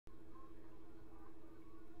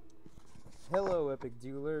Hello, epic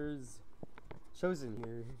duelers. Chosen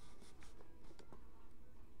here.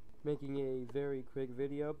 Making a very quick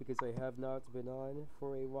video because I have not been on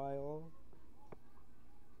for a while.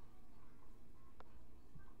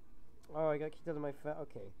 Oh, I got kicked out of my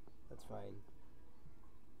okay, that's fine.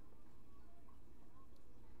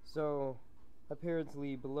 So,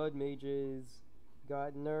 apparently blood mages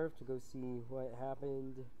got nerfed to go see what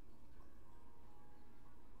happened.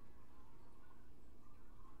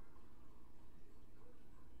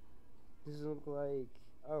 Does it look like...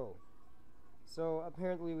 oh. So,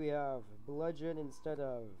 apparently we have Bludgeon instead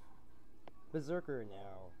of Berserker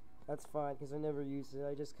now. That's fine, because I never used it.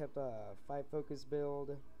 I just kept a 5 focus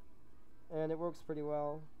build. And it works pretty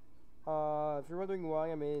well. If you're wondering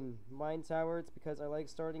why I'm in Mine Tower, it's because I like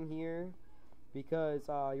starting here. Because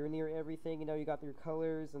you're near everything, you know, you got your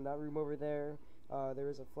colors and that room over there. There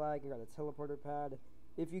is a flag, you got a teleporter pad.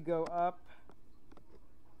 If you go up...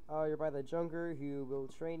 you're by the Junker who will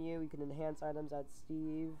train you. You can enhance items at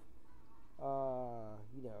Steve.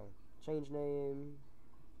 You know, change name.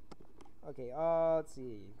 Okay, let's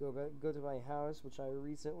see. Go to my house, which I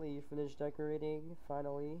recently finished decorating,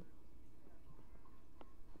 finally.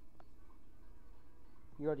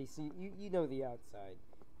 You already see, you know the outside,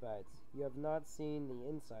 but you have not seen the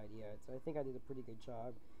inside yet. So I think I did a pretty good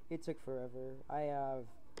job. It took forever. I have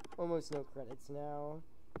almost no credits now.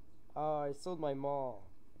 I sold my mall.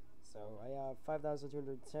 So I have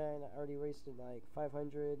 5,210. I already wasted like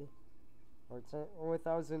 500 or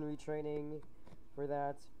 1,000 retraining for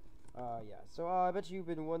that. Yeah. So I bet you've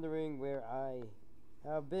been wondering where I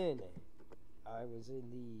have been. I was in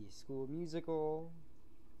the school musical,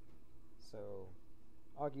 so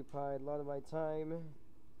occupied a lot of my time.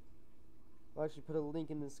 I'll actually put a link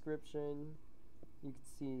in the description. You can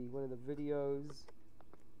see one of the videos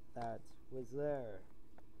that was there.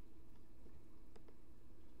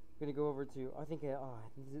 Gonna go over to, I think,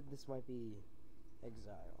 this might be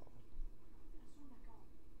Exile.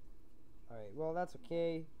 Alright, well, that's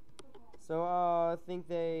okay. So, I think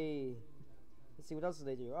let's see, what else did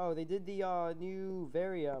they do? Oh, they did the, new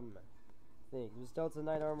Varium thing. It was Delta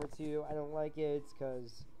 9 Armor 2. I don't like it,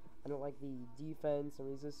 because I don't like the defense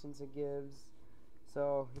and resistance it gives.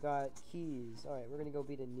 So, we got keys. Alright, we're gonna go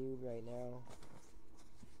beat a noob right now.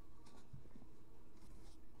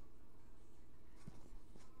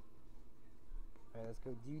 Alright, let's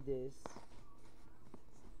go do this.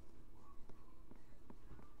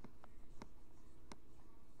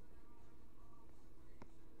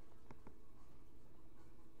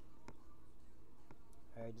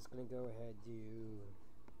 Alright, just gonna go ahead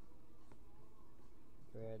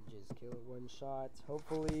just kill it one shot,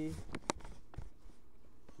 hopefully.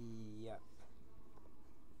 Yep.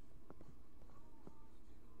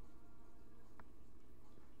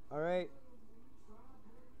 Alright.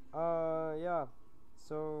 Yeah.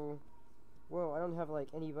 So, whoa, I don't have, like,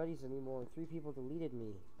 any buddies anymore. 3 people deleted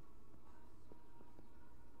me.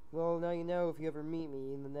 Well, now you know if you ever meet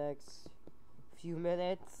me in the next few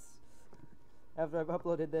minutes. After I've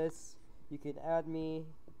uploaded this, you can add me.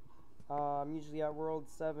 I'm usually at World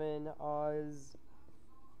 7 Oz.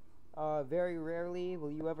 Very rarely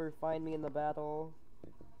will you ever find me in the battle,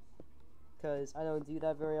 because I don't do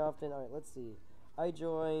that very often. Alright, let's see. I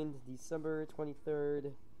joined December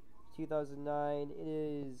 23rd, 2009. It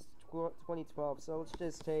is 2012, so let's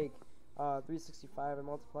just take 365 and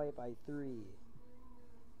multiply it by 3.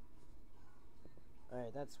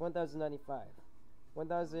 Alright, that's 1,095.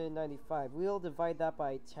 1,095. We'll divide that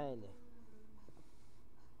by 10.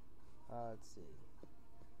 Let's see.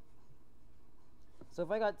 So if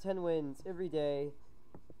I got 10 wins every day,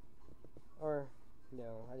 or,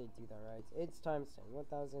 no, I didn't do that right. It's times 10.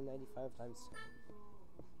 1,095 times 10.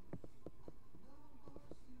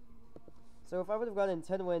 So if I would have gotten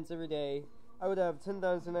 10 wins every day, I would have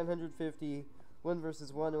 10,950 1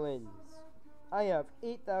 versus 1 wins. I have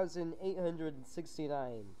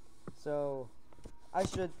 8,869. So I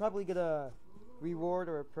should probably get a reward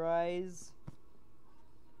or a prize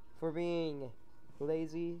for being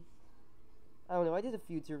lazy. I don't know, I did a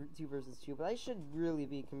few 2 versus 2, but I should really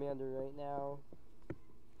be commander right now.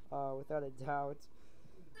 Without a doubt.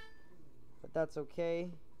 But that's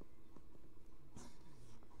okay.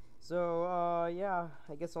 So, yeah,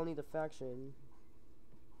 I guess I'll need a faction.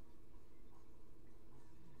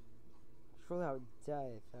 Full out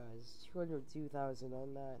death has 202,000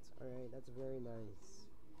 on that. Alright, that's very nice.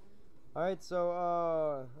 Alright, so,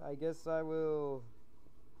 I guess I will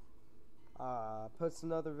post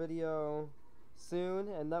another video soon,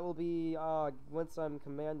 and that will be once I'm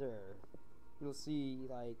commander. You'll see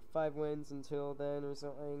like 5 wins until then or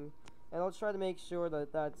something, and I'll try to make sure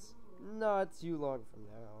that that's not too long from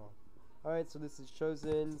now. Alright, so this is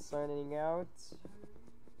Chosen signing out.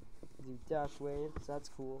 Do dash waves, that's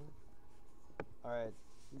cool. Alright,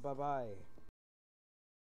 bye bye.